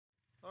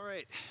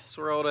Alright,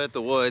 so we're out at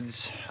the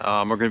woods.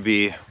 We're going to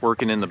be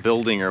working in the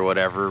building or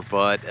whatever,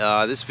 but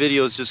this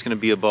video is just going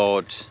to be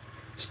about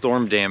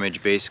storm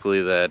damage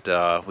basically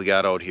that we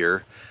got out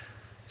here.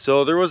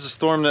 So there was a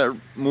storm that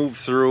moved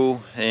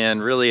through,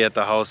 and really at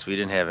the house we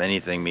didn't have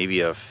anything,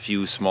 maybe a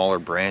few smaller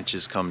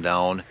branches come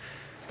down.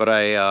 But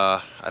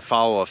I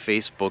follow a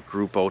Facebook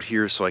group out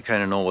here, so I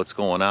kind of know what's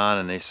going on,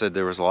 and they said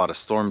there was a lot of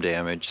storm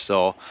damage.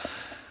 So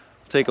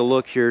take a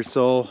look here.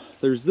 So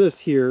there's this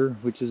here,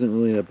 which isn't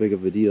really that big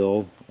of a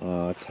deal.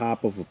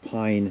 Top of a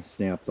pine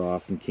snapped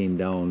off and came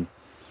down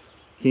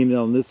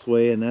this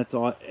way, and that's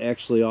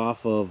actually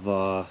off of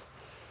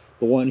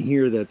the one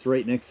here that's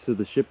right next to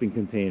the shipping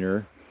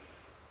container.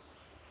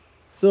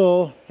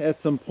 So at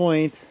some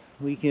point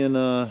we can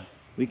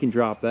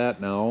drop that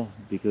now,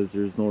 because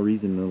there's no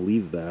reason to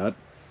leave that.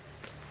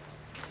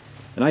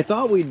 And I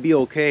thought we'd be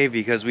okay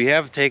because we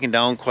have taken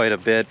down quite a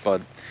bit,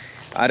 but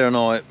I don't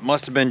know, it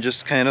must have been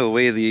just kind of the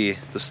way the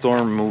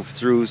storm moved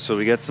through. So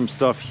we got some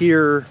stuff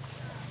here,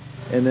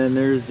 and then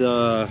there's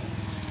I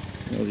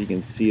don't know if you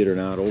can see it or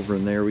not, over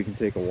in there we can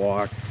take a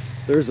walk.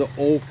 There's an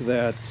oak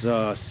that's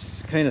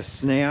kind of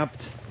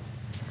snapped.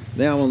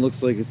 That one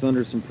looks like it's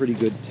under some pretty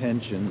good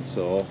tension,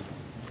 so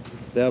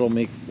that'll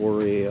make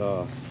for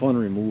a fun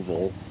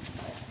removal.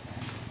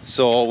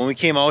 So when we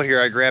came out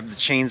here, I grabbed the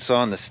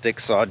chainsaw and the stick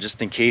saw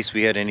just in case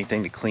we had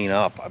anything to clean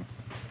up. I'm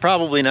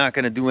probably not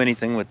going to do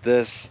anything with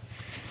this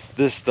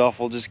stuff.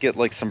 We'll just get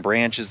like some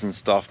branches and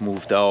stuff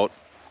moved out.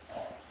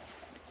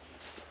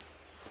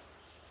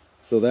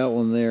 So that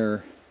one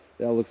there,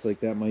 that looks like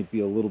that might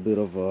be a little bit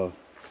of a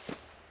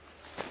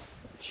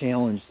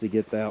challenge to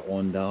get that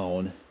one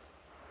down.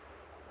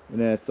 And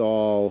that's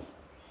all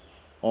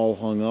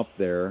hung up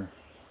there.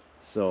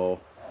 So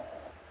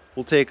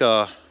we'll take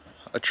a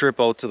trip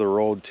out to the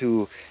road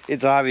too.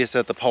 It's obvious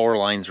that the power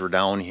lines were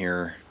down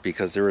here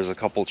because there was a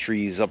couple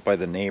trees up by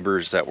the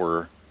neighbors that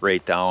were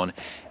right down.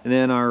 And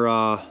then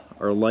our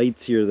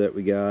lights here that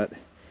we got,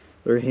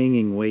 they're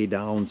hanging way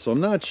down. So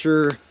I'm not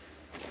sure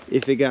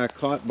if it got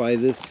caught by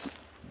this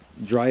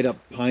dried up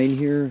pine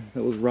here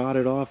that was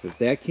rotted off, if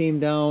that came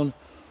down,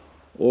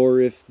 or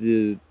if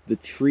the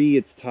tree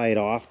it's tied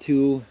off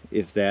to,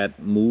 if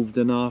that moved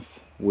enough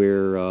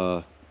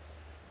where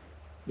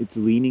it's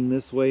leaning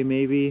this way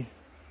maybe.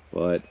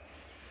 But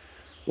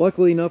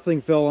luckily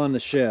nothing fell on the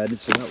shed,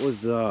 so that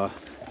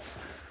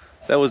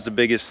was the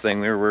biggest thing.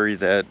 We were worried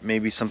that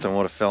maybe something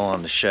would have fell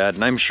on the shed,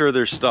 and I'm sure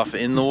there's stuff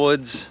in the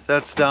woods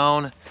that's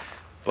down,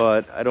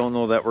 but I don't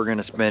know that we're going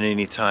to spend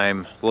any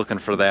time looking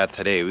for that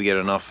today. We get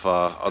enough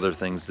other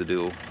things to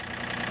do.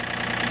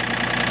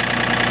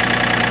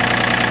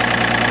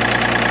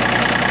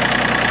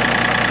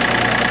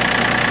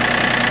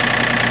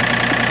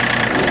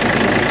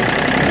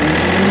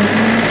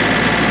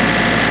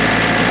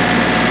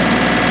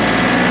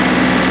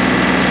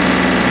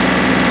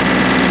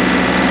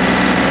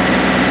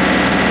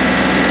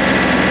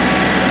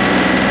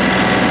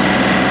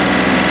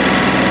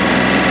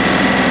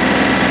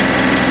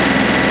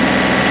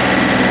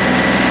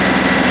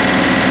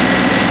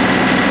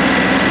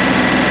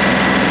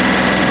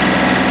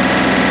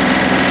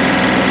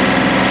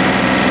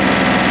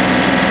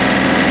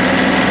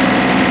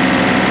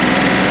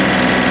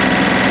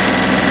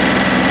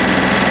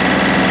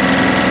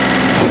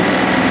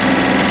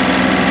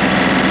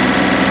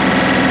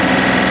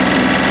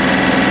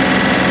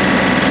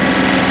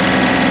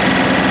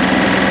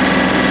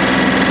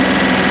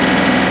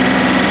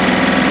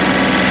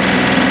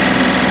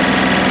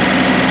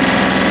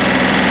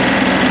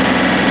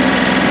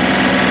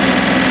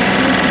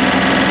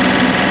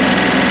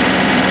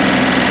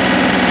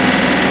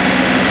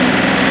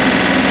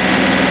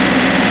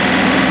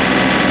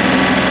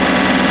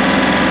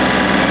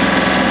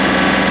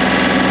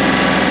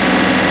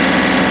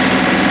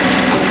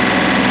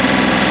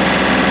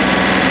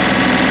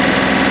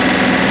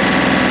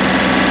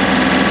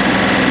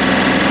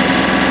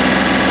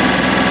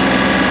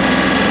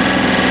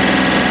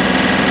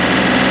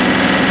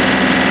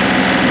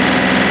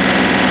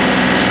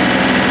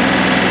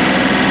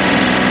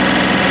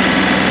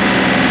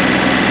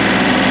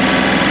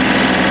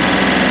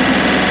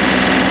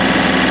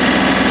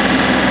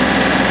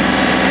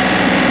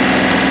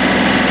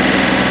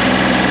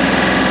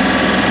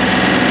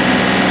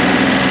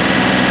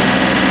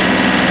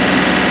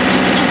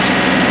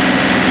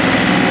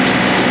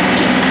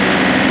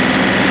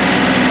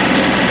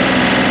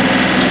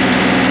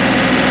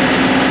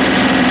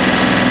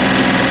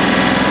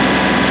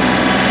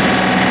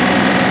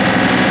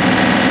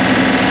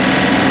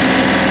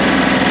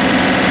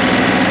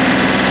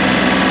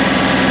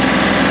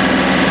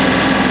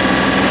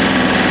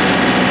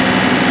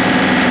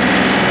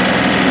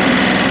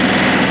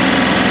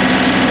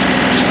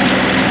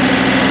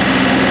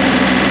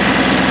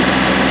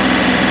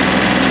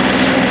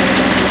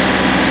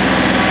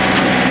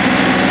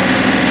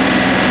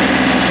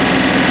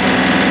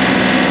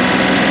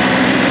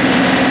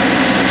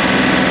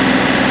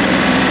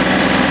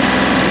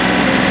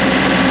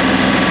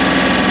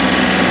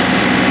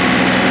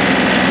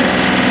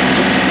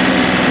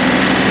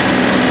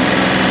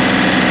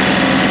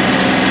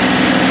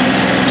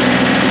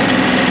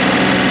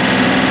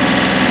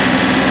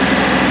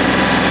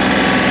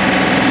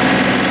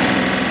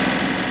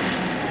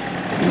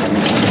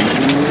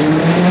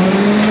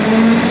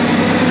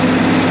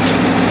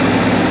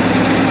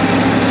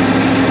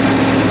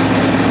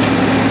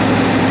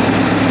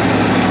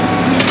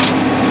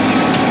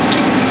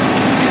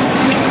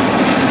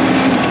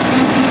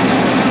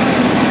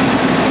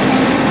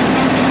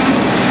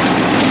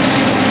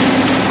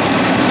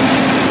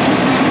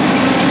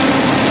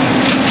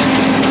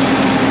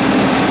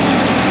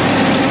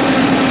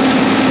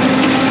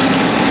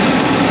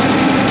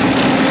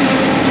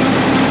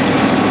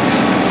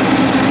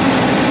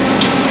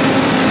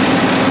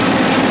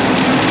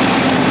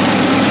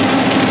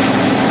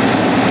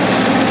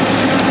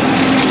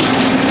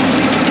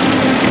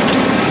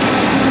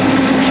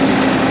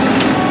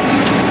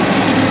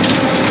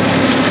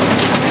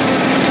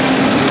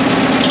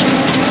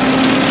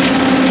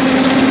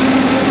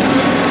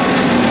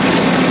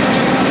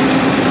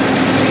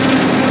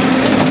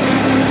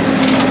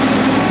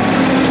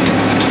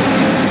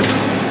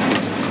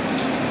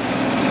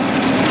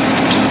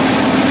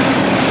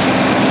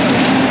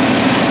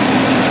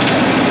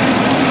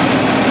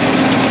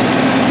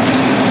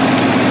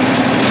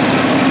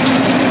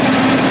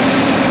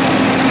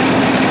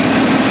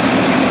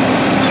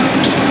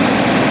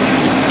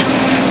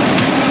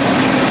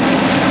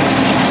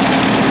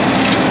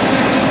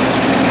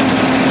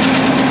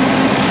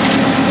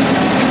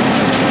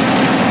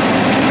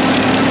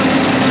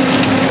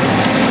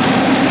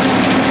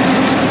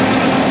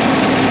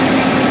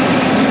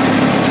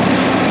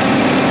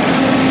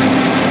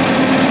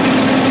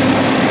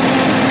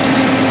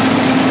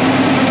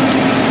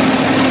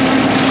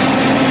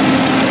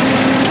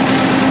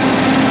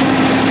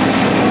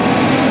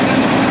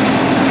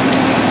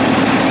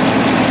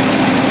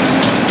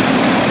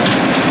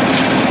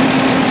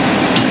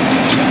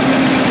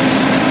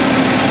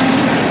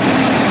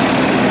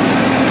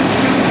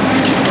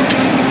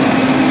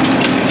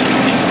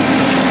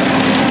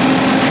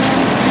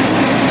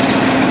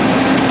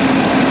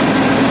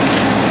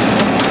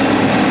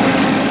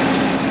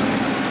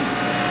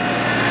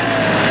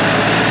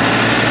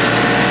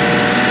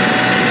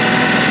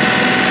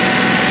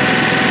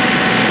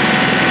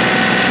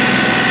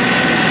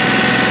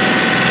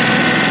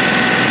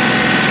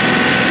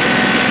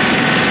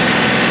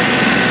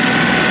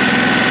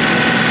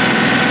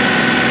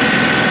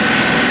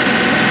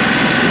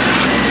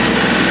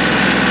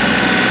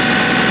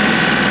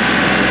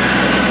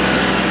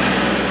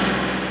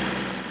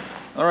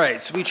 right,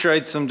 so we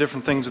tried some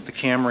different things with the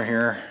camera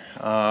here.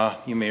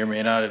 You may or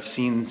may not have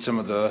seen some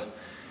of the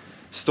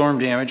storm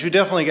damage. We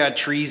definitely got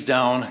trees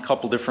down, a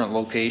couple different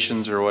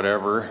locations or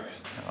whatever.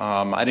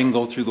 I didn't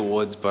go through the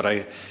woods,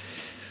 but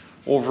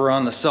over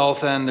on the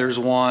south end there's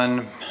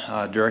one,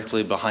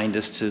 directly behind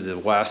us to the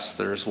west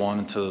there's one,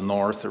 and to the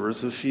north there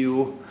was a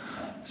few.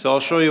 So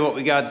I'll show you what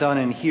we got done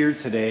in here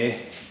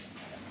today.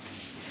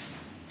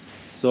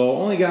 So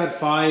only got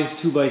 5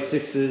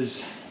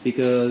 2x6s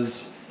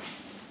because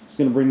I was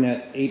gonna bring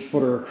that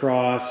 8-footer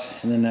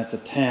across, and then that's a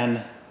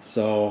 10.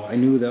 So I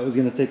knew that was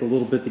gonna take a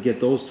little bit to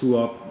get those two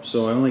up.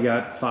 So I only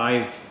got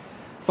five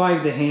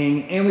to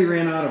hang, and we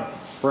ran out of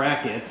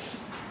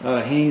brackets, out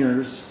of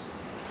hangers.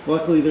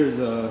 Luckily there's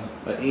a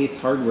Ace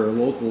Hardware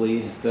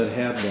locally that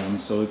had them,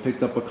 so we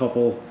picked up a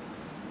couple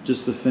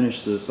just to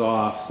finish this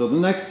off. So the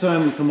next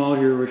time we come out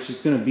here, which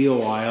is gonna be a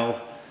while,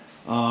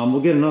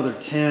 we'll get another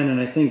 10, and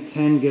I think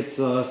 10 gets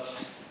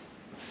us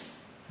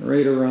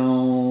right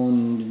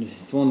around,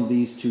 it's one of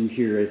these two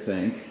here, I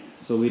think.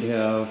 So we'd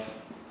have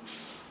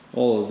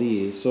all of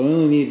these. So we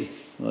only need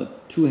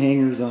 2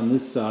 hangers on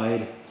this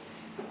side,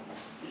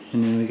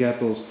 and then we got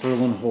those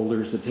purlin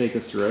holders that take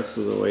us the rest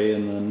of the way,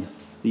 and then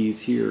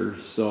these here.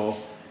 So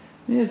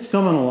it's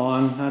coming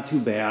along, not too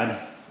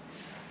bad.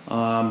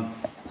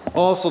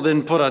 Also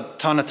didn't put a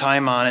ton of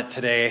time on it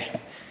today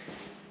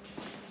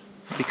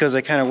because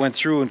I kind of went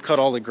through and cut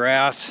all the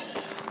grass.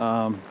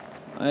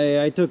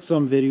 I took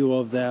some video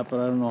of that, but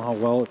I don't know how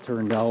well it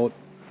turned out.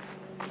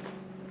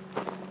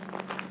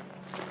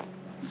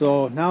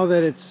 So now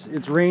that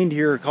it's rained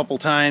here a couple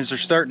times, they're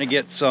starting to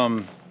get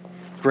some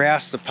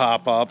grass to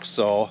pop up.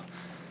 So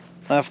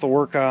I have to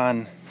work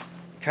on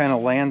kind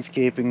of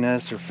landscaping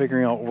this or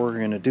figuring out what we're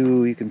going to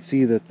do. You can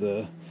see that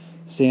the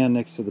sand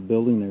next to the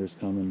building there is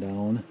coming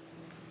down.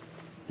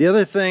 The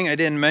other thing I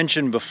didn't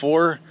mention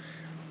before,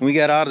 when we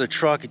got out of the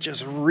truck, it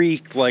just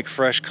reeked like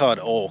fresh cut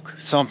oak.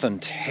 Something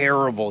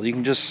terrible. You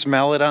can just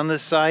smell it on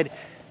this side.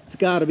 It's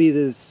got to be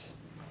this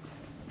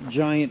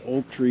giant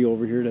oak tree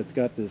over here that's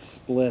got this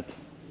split.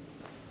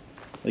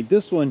 Like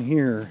this one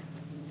here,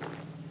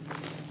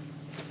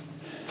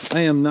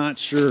 I am not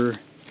sure,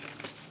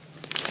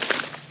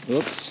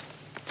 oops,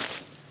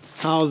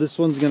 how this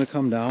one's gonna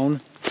come down.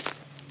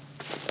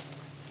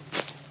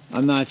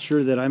 I'm not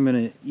sure that I'm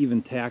gonna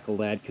even tackle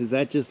that, because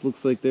that just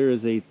looks like there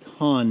is a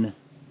ton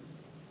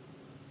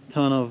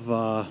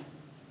of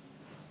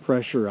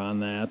pressure on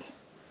that.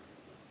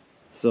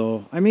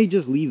 So I may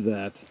just leave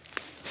that.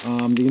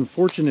 The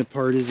unfortunate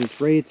part is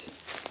it's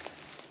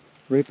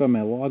right by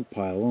my log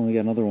pile. Oh, we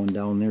got another one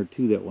down there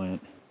too that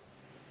went.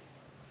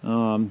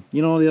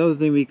 You know, the other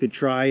thing we could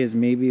try is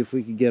maybe if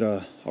we could get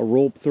a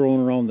rope thrown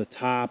around the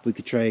top, we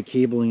could try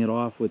cabling it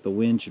off with the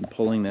winch and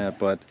pulling that,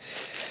 but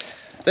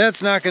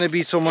that's not going to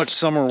be so much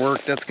summer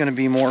work. That's going to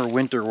be more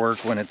winter work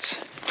when it's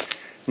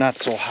not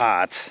so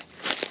hot,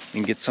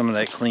 and get some of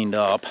that cleaned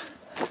up.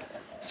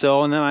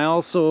 So, and then I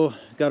also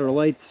got our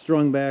lights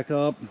strung back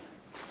up,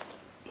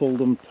 pulled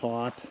them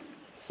taut.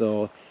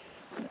 So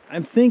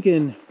I'm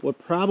thinking what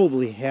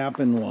probably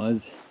happened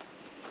was,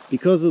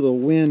 because of the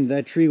wind,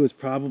 that tree was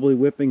probably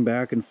whipping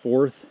back and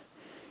forth,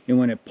 and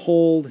when it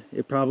pulled,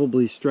 it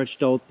probably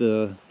stretched out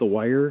the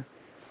wire.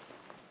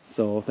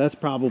 So that's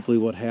probably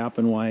what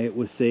happened, why it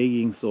was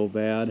sagging so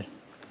bad.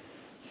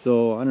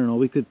 So I don't know,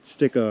 we could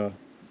stick a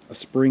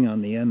spring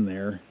on the end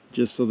there,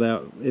 just so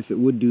that if it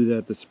would do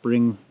that, the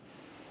spring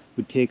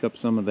would take up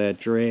some of that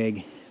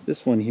drag.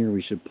 This one here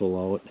we should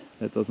pull out.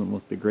 That doesn't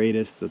look the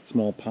greatest, that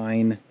small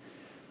pine,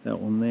 that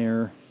one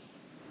there.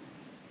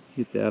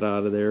 Get that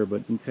out of there,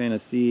 but you can kind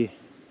of see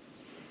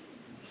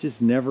it's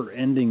just never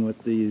ending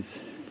with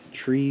these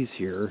trees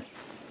here.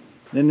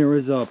 Then there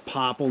was a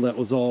popple that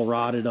was all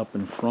rotted up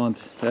in front.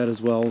 That as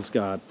well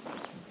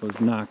was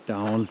knocked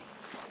down.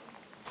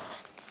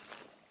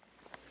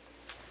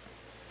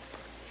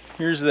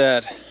 Here's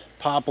that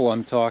popple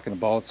I'm talking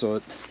about. So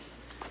it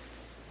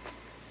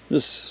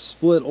just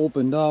split,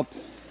 opened up.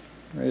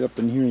 Right up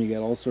in here you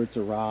got all sorts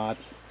of rot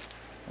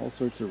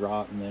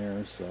in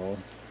there. So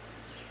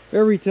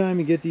every time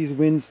you get these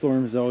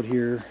windstorms out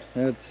here,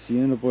 you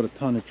end up with a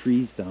ton of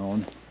trees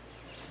down.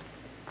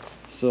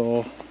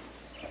 So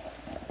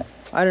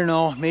I don't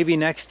know, maybe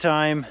next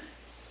time,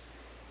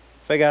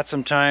 if I got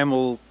some time,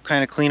 we'll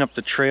kind of clean up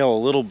the trail a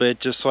little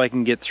bit, just so I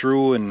can get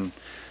through and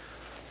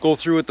go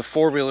through with the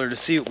four-wheeler to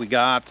see what we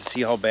got, to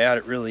see how bad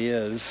it really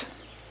is.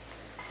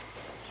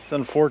 It's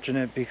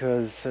unfortunate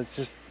because it's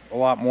just a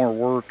lot more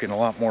work and a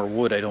lot more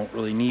wood I don't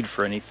really need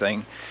for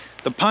anything.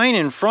 The pine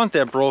in front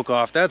that broke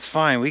off, that's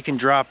fine. We can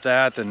drop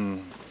that,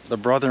 and the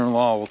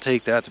brother-in-law will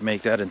take that to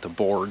make that into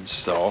boards.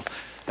 So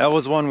that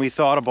was one we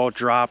thought about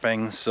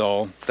dropping,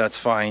 so that's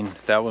fine.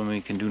 That one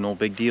we can do, no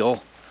big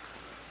deal.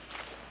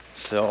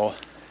 So,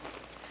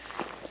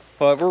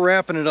 but we're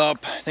wrapping it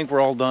up. I think we're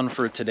all done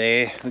for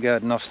today. We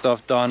got enough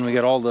stuff done. We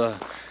got all the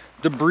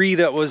debris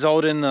that was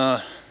out in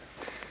the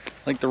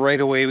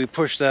right of way. We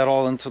pushed that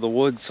all into the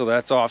woods, so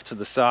that's off to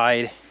the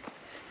side.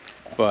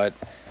 But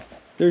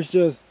there's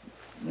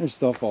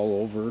stuff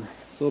all over.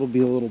 So it'll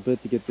be a little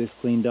bit to get this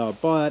cleaned up,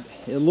 but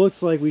it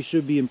looks like we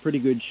should be in pretty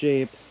good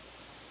shape,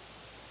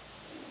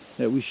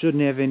 that we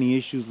shouldn't have any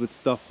issues with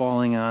stuff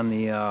falling on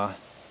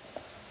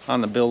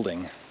the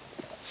building.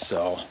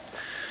 So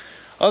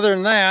other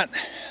than that,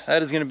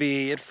 that is going to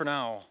be it for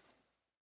now.